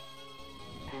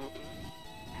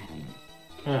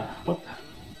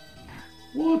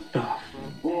 What the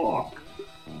fuck?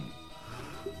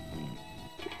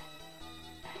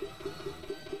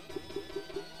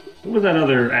 What was that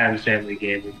other Addams Family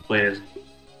game we played as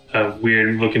a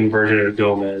weird-looking version of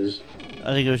Gomez?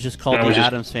 I think it was just called No, it the was just-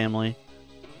 Addams Family.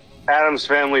 Addams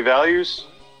Family Values.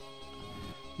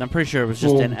 I'm pretty sure it was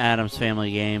just Well- an Addams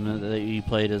Family game that you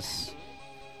played as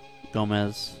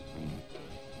Gomez.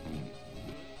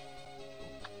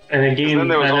 And a And game then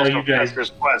there was I know also you guys Fester's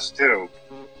Quest too.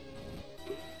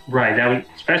 right. That was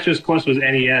Specialist Quest was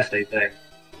NES, I think.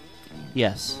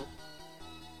 Yes.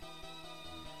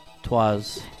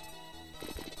 Twas.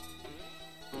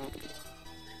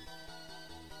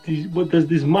 What does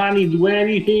this money do?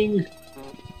 Anything?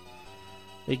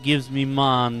 It gives me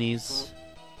monies.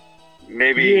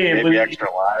 Maybe Yeah, but- extra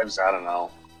lives. I don't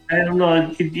know. I don't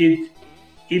know.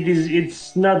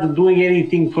 It's not doing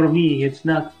anything for me. It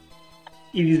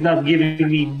is not giving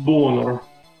me boner.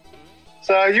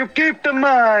 So you keep the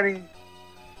money.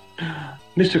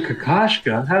 Mr.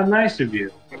 Kakashka, how nice of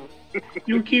you.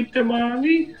 You keep the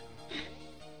money?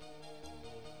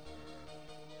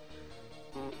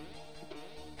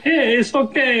 Hey, it's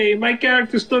okay. My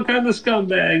character's still kind of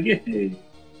scumbag. Yay.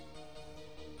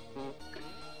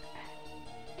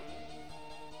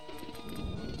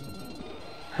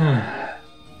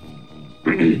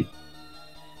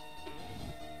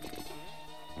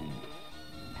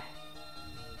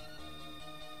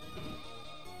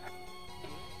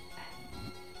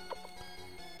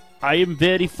 I am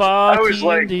very far. I always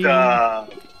liked, out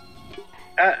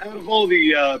of all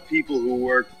the people who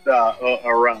worked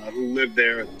around, who lived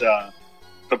there at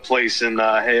the place in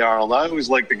Hey Arnold, I always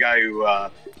liked the guy who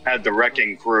had the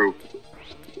wrecking crew.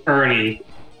 Ernie.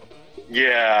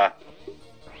 Yeah.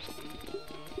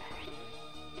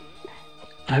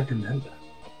 I remember.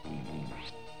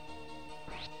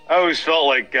 I always felt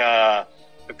like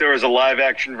if there was a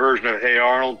live-action version of Hey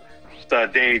Arnold,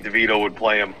 Danny DeVito would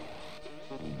play him.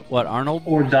 What, Arnold?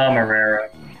 Or Dom Herrera.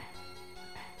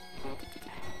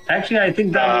 Actually, I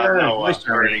think Dom Herrera No, voiced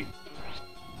Ernie. Ernie.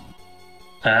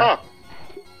 Huh? Huh.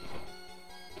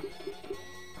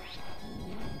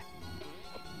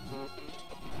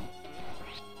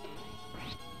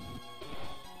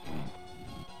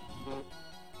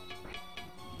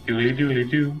 Doodly doodly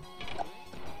doo.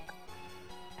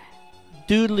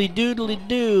 Doodly doodly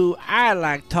doo. I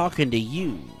like talking to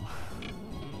you.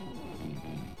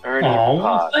 Ernie Oh, well,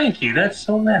 Potts. thank you. That's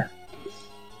so nice.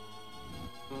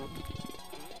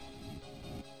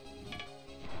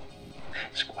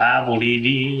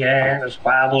 Squabble-dee-dee, yeah,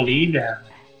 squabble-dee-da.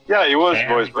 Yeah, he was Damn.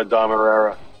 voiced by Dom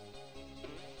Herrera.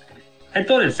 I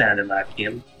thought it sounded like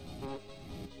him.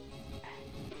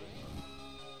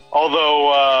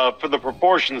 Although, for the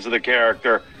proportions of the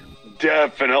character,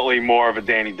 definitely more of a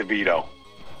Danny DeVito.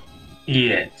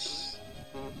 Yes.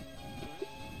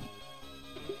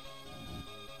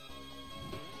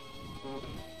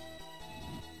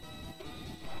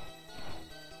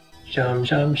 Shum,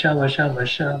 shum, shumma, shumma,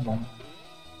 shumma.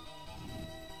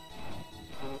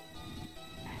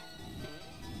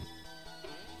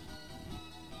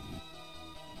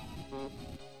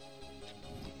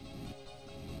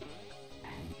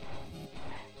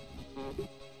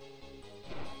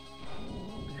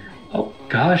 Oh,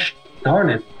 gosh darn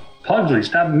it. Pugsley,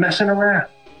 stop messing around.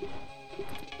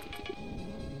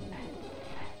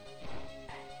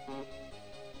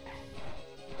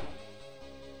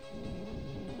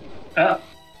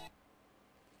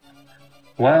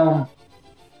 Well,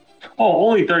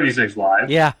 only 36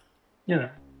 lives. Yeah, You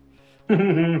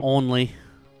know. only.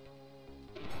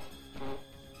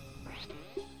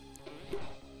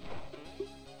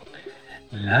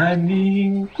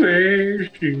 Lightning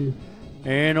crashes.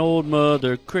 And old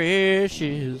mother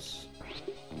crashes.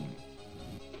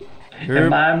 And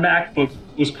my MacBook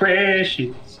was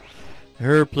crashes.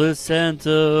 Her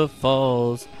placenta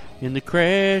falls in the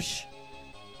crash.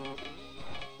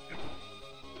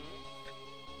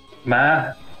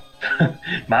 My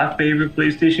my favorite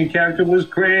PlayStation character was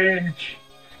Crash.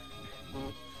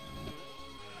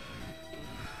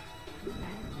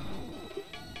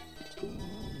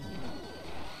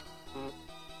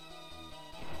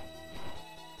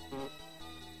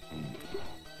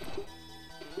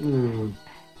 Hmm.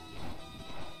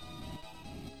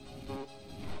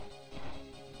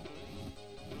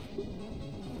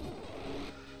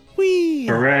 Whee!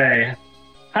 Hooray.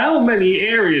 How many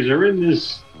areas are in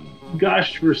this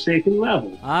gosh forsaken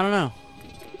level? I don't know.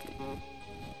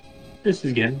 This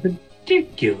is getting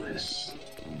ridiculous.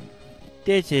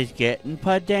 This is getting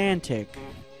pedantic.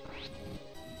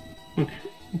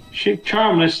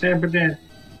 Charmless and pedantic.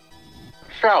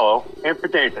 Shallow and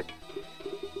pedantic.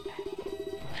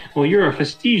 Well, you're a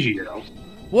fastigio.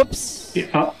 Whoops!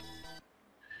 Yeah.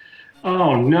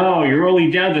 Oh no, you're only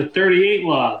down to 38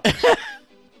 lives.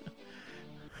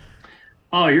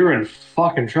 Oh, you're in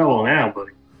fucking trouble now,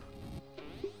 buddy.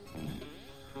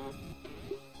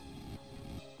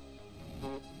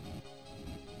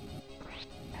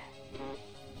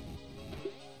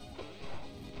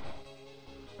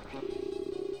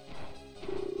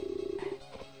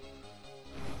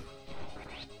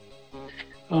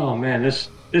 Oh man, this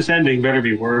ending better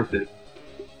be worth it.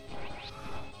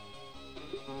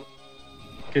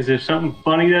 Because if something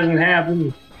funny doesn't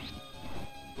happen,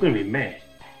 I'm gonna be mad.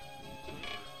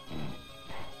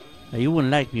 Now, you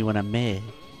wouldn't like me when I'm mad.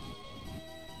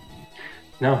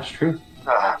 No, it's true.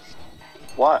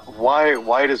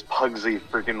 Why does Pugsley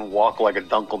freaking walk like a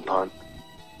Dunkleton?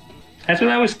 That's what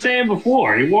I was saying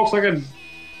before. He walks like a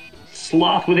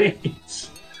sloth with AIDS.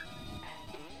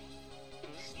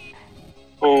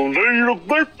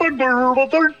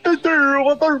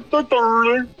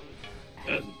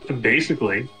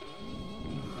 Basically.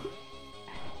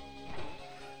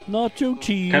 Nacho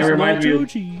cheese, Kinda reminds me nacho of-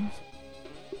 cheese.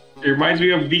 It reminds me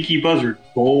of Vicky Buzzard.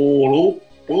 Bottle,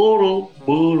 bottle,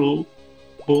 bottle,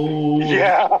 bottle.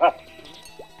 Yeah.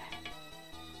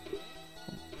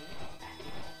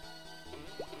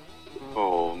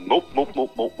 Oh, nope. Boom, boom,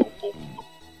 boom, boom,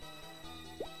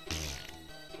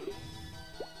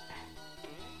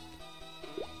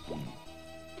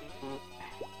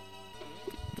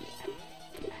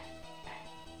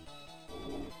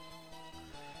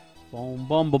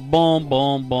 boom,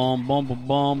 boom, boom, boom,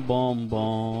 boom, boom,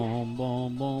 boom,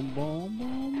 boom, boom,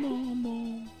 boom,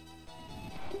 boom.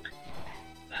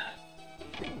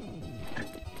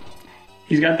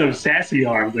 He's got those sassy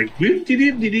arms, like whoop de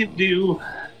dip de dip do.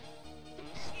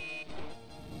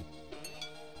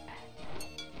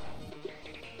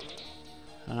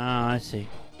 Oh, I see.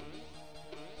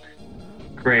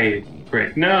 Great.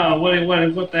 No,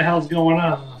 what the hell's going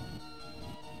on?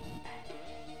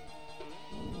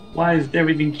 Why does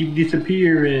everything keep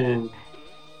disappearing?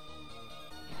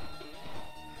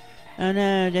 Oh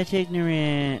no, that's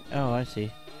ignorant. Oh, I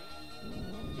see.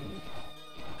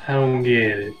 I don't get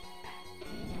it.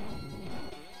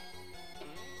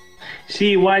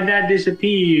 See, why'd that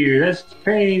disappear? That's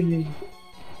crazy.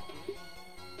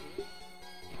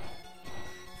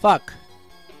 Fuck.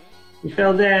 You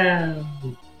fell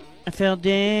down. I fell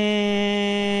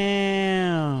down.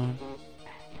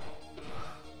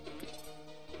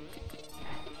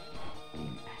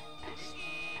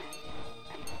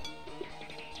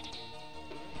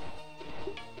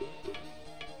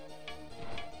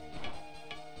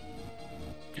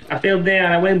 I fell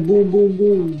down. I went boom, boom,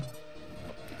 boom.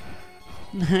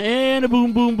 And a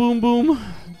boom, boom, boom, boom.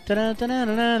 Ta-da, ta-da,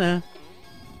 ta-da, ta.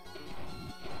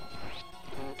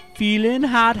 Feeling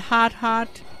hot, hot,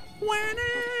 hot.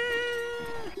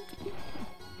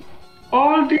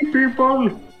 All the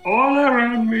people all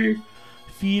around me.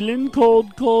 Feeling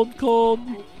cold, cold, cold.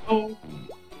 Oh,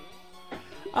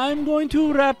 I'm going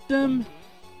to wrap them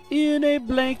in a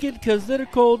blanket because they're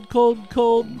cold, cold,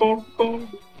 cold. cold, cold.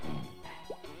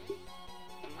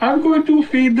 I'm going to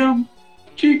feed them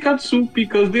chicken soup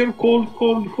because they're cold,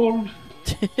 cold, cold.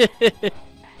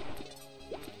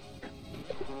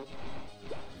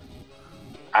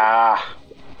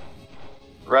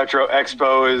 Retro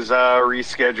Expo is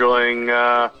rescheduling.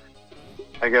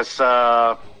 I guess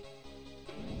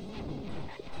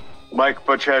Mike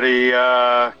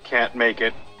Bocchetti can't make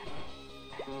it.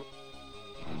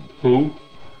 Who?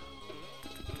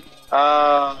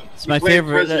 It's my he played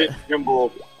favorite. President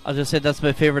Jimbo. I was gonna say that's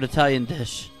my favorite Italian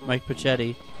dish, Mike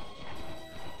Pacchetti.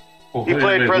 Oh, He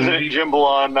played wait, President who? Jimbo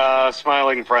on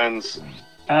Smiling Friends.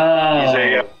 Oh. He's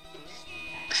a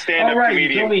stand-up Oh, right,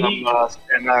 comedian you told me from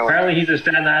Staten Island. Apparently he's a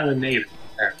Staten Island native.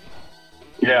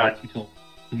 Yeah. You told-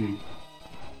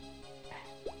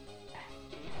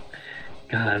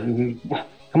 God,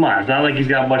 come on. It's not like he's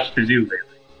got much to do lately.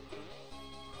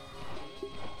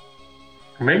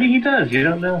 Or maybe he does. You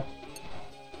don't know.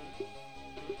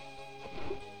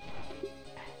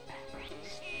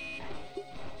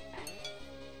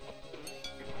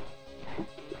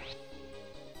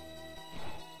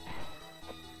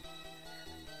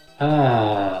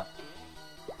 Ah.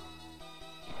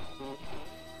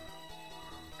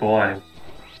 boy.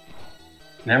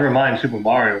 Never mind Super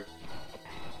Mario.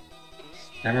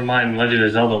 Never mind Legend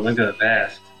of Zelda: Link to the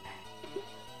Past.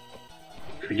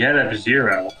 Forget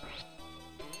F-Zero.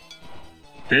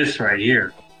 This right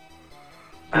here.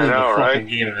 I know, right?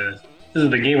 This is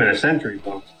the game of the century,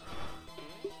 folks.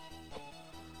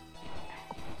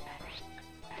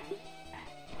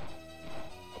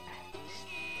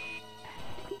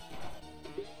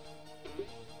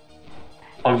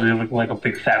 Pugsley looking like a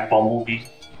big fat bumblebee.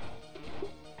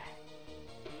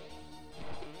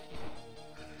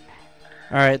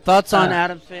 All right, thoughts on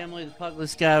Addams Family, the Pugsley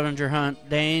Scavenger Hunt,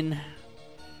 Dane?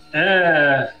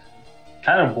 Kind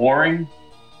of boring.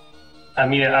 I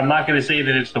mean, I'm not going to say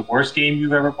that it's the worst game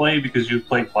you've ever played because you've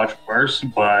played much worse,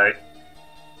 but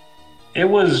it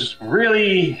was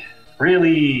really,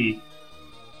 really,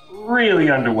 really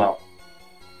underwhelming.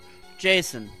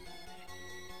 Jason.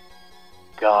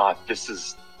 God, this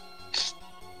is just,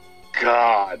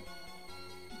 God.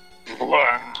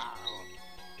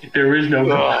 There is no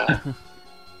God.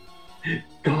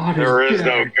 God There is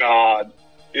no dead. God.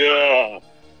 Yeah.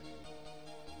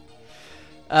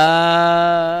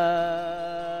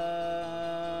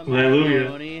 Hallelujah.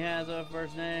 My baloney has a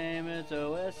first name, it's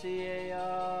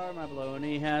O-S-C-A-R. My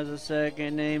baloney has a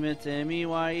second name, it's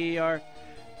M-E-Y-E-R.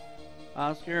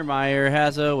 Oscar Mayer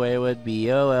has a way with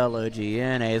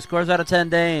B-O-L-O-G-N-A. Scores out of 10,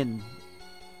 Dane.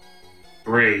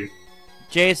 3.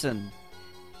 Jason.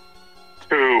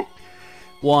 2.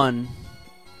 1.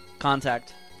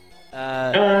 Contact.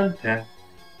 Contact.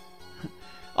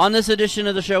 On this edition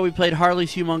of the show, we played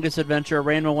Harley's Humungous Adventure,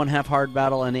 Ranma 1/2 Hard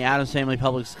Battle, and the Addams Family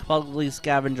Pugsley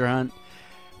Scavenger Hunt.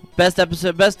 Best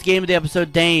game of the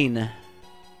episode, Dane.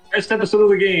 Best episode of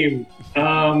the game.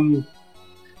 God,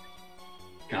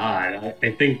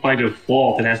 I think by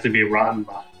default it has to be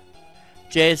Ranma.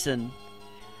 Jason.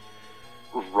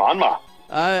 Ranma.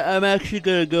 I'm actually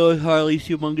going to go with Harley's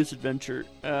Humungous Adventure.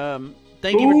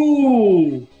 Thank you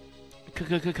Ooh!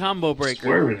 for combo breaker.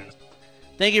 Swerving.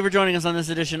 Thank you for joining us on this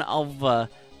edition of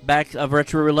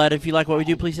Retro Roulette. If you like what we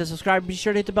do, please hit subscribe. Be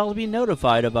sure to hit the bell to be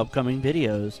notified of upcoming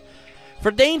videos.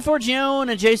 For Dane Forgione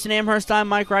and Jason Amherst, I'm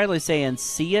Mike Riley saying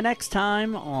see you next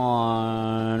time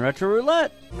on Retro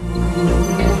Roulette.